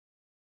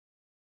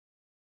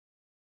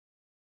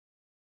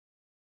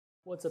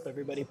What's up,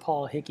 everybody?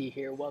 Paul Hickey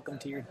here. Welcome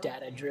to your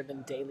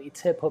data-driven daily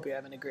tip. Hope you're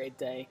having a great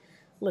day.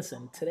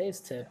 Listen, today's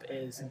tip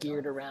is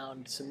geared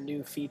around some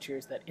new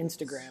features that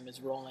Instagram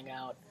is rolling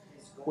out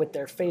with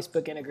their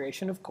Facebook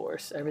integration, of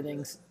course.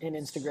 Everything's in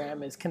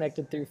Instagram is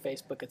connected through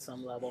Facebook at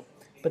some level.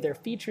 But they're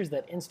features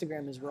that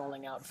Instagram is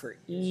rolling out for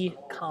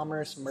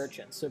e-commerce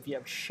merchants. So if you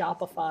have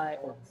Shopify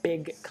or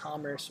big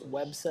commerce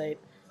website,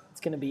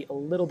 it's going to be a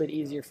little bit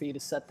easier for you to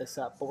set this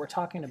up. But we're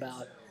talking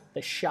about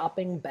the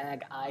shopping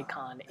bag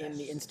icon in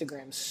the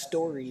Instagram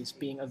stories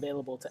being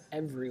available to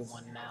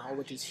everyone now,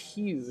 which is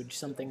huge,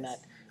 something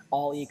that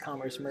all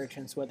e-commerce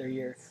merchants, whether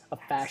you're a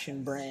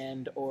fashion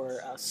brand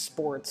or a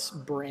sports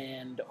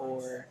brand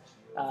or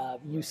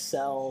you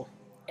sell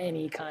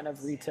any kind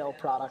of retail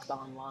product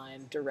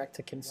online, direct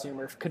to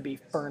consumer, could be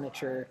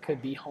furniture,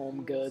 could be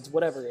home goods,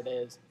 whatever it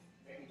is,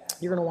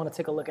 you're going to want to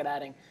take a look at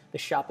adding the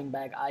shopping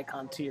bag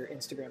icon to your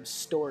Instagram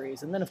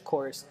stories. And then, of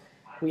course,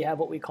 we have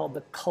what we call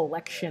the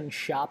collection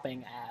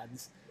shopping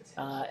ads.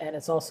 And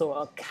it's also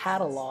a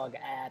catalog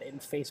ad in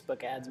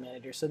Facebook Ads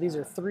Manager. So these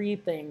are three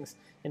things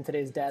in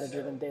today's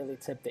data-driven daily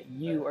tip that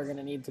you are going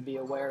to need to be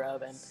aware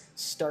of and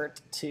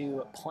start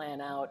to plan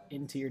out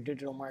into your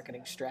digital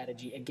marketing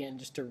strategy. Again,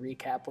 just to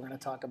recap, we're going to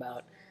talk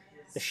about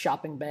the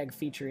shopping bag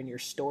feature in your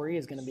story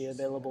is going to be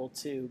available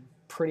to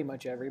pretty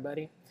much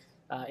everybody.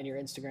 In your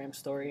Instagram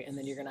story, and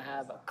then you're going to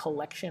have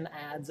collection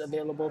ads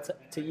available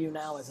to you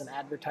now as an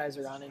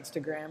advertiser on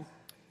Instagram,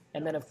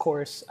 and then of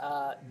course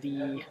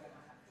the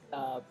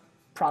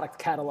product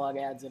catalog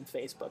ads in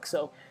Facebook.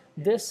 So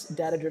this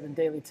data-driven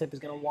daily tip is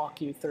going to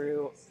walk you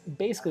through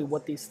basically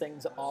what these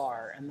things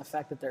are and the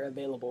fact that they're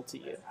available to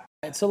you.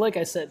 And so like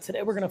I said,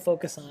 today we're going to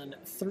focus on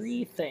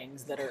three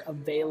things that are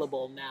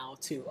available now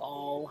to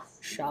all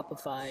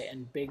Shopify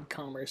and big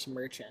commerce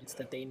merchants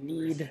that they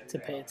need to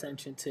pay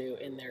attention to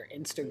in their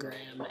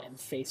Instagram and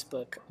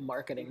Facebook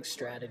marketing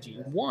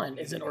strategy. One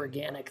is an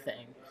organic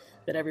thing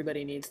that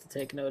everybody needs to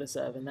take notice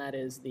of, and that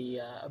is the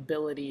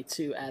ability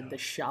to add the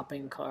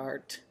shopping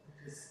cart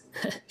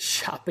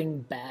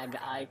shopping bag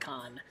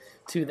icon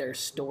to their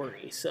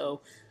story.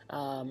 So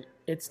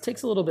it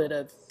takes a little bit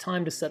of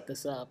time to set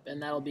this up,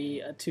 and that'll be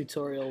a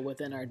tutorial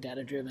within our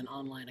data-driven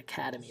online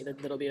academy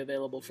that'll be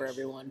available for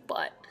everyone.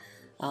 But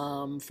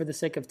for the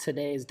sake of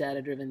today's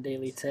data-driven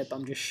daily tip,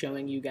 I'm just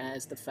showing you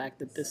guys the fact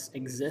that this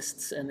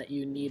exists and that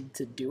you need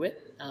to do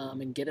it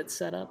and get it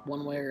set up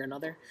one way or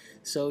another.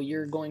 So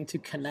you're going to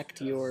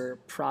connect your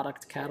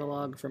product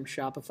catalog from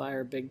Shopify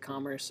or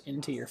BigCommerce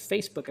into your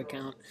Facebook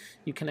account.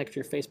 You connect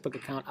your Facebook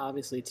account,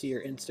 obviously, to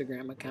your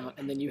Instagram account,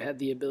 and then you have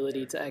the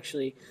ability to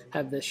actually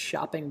have this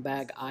shopping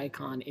bag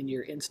icon in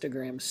your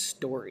Instagram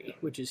story,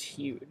 which is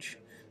huge.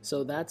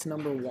 So that's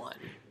number one.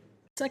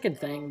 Second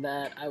thing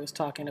that I was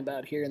talking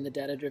about here in the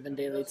data-driven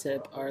daily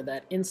tip are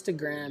that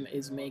Instagram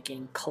is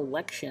making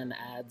collection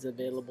ads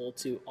available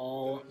to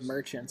all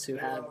merchants who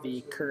have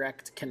the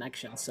correct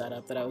connection set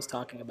up that I was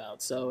talking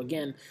about. So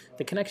again,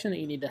 the connection that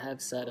you need to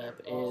have set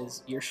up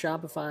is your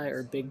Shopify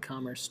or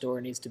BigCommerce store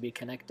needs to be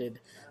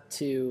connected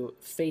to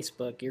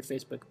Facebook, your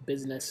Facebook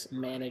Business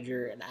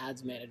Manager and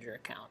Ads Manager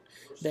account.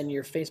 Then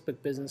your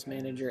Facebook Business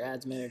Manager,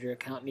 Ads Manager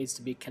account needs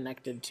to be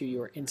connected to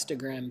your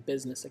Instagram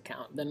business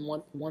account. Then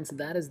once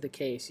that is the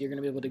case, you're going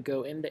to be able to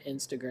go into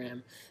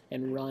Instagram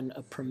and run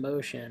a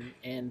promotion,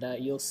 and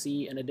you'll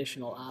see an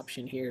additional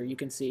option here. You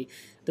can see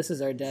this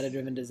is our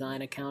data-driven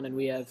design account, and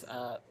we have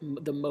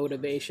the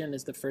motivation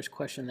is the first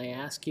question they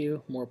ask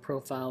you, more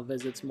profile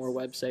visits, more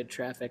website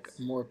traffic,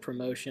 more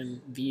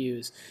promotion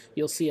views.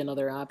 You'll see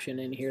another option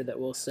in here that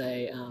will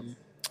say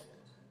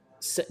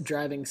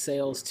driving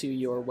sales to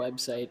your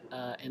website,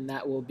 and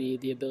that will be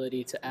the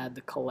ability to add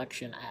the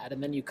collection ad,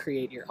 and then you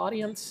create your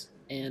audience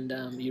and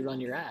you run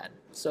your ad.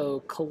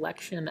 So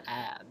collection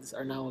ads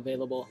are now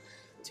available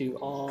to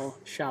all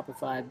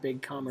Shopify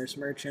big commerce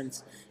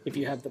merchants if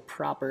you have the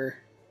proper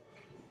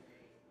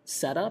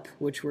setup,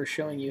 which we're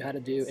showing you how to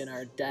do in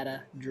our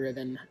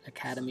data-driven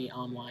academy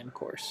online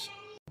course.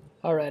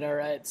 All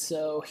right.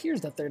 So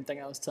here's the third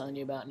thing I was telling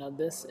you about. Now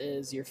this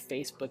is your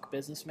Facebook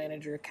Business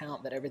Manager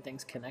account that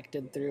everything's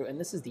connected through, and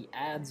this is the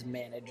Ads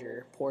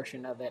Manager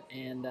portion of it.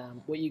 And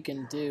what you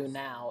can do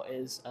now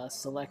is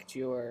select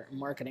your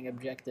marketing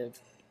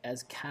objective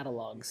as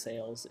catalog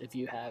sales if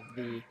you have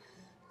the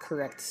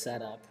correct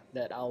setup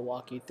that I'll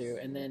walk you through.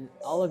 And then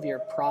all of your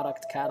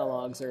product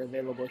catalogs are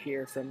available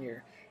here from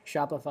your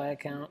Shopify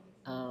account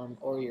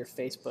or your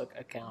Facebook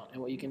account.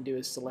 And what you can do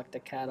is select a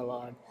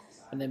catalog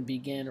and then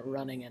begin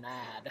running an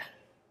ad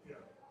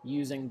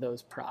using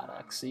those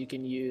products. So you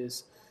can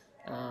use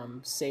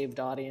saved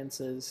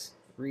audiences,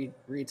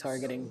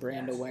 retargeting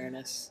brand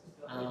awareness.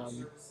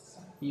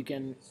 You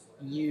can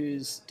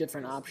use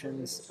different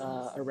options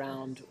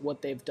around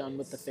what they've done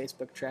with the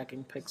Facebook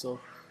tracking pixel,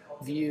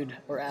 viewed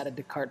or added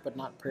to cart but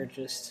not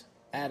purchased,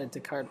 added to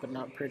cart but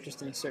not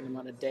purchased in a certain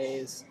amount of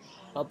days,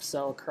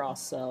 upsell,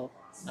 cross-sell.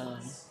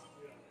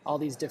 All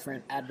these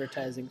different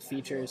advertising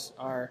features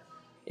are,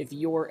 if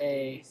you're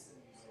a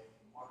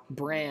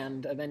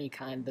brand of any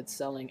kind that's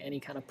selling any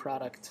kind of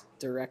product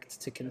direct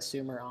to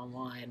consumer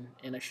online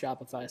in a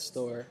Shopify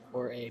store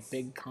or a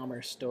big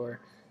commerce store,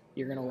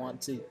 you're going to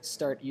want to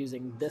start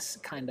using this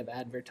kind of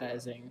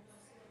advertising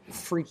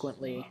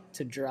frequently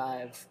to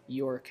drive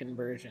your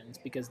conversions,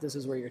 because this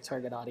is where your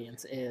target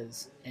audience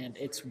is and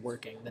it's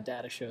working. The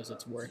data shows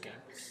it's working.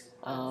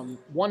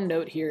 One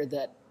note here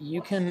that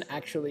you can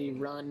actually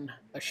run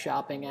a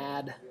shopping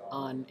ad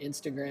on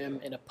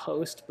Instagram in a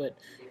post, but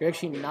you're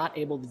actually not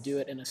able to do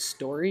it in a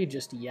story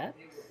just yet.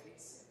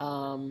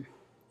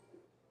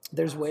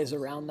 There's ways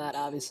around that,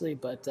 obviously,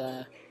 but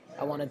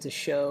I wanted to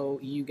show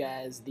you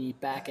guys the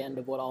back end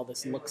of what all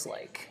this looks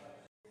like.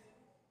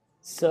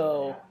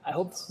 So I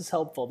hope this is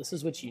helpful. This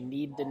is what you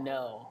need to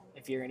know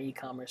if you're an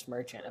e-commerce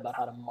merchant about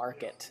how to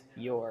market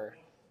your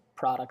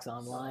products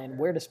online.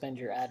 Where to spend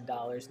your ad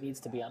dollars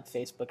needs to be on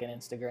Facebook and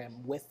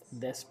Instagram with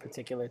this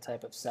particular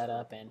type of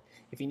setup. And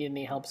if you need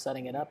any help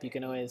setting it up, you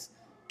can always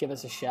give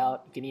us a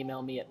shout. You can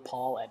email me at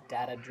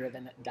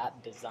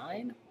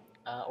paul@datadriven.design,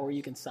 or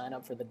you can sign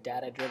up for the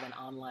Data Driven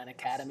Online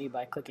Academy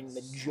by clicking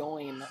the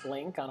join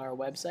link on our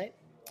website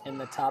in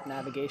the top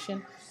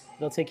navigation.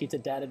 It'll take you to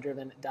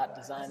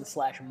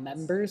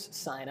datadriven.design/members.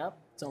 Sign up.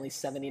 It's only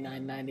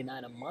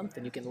 $79.99 a month,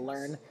 and you can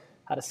learn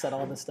how to set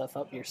all this stuff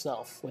up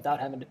yourself without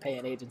having to pay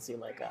an agency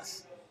like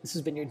us. This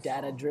has been your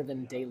Data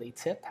Driven Daily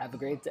Tip. Have a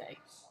great day.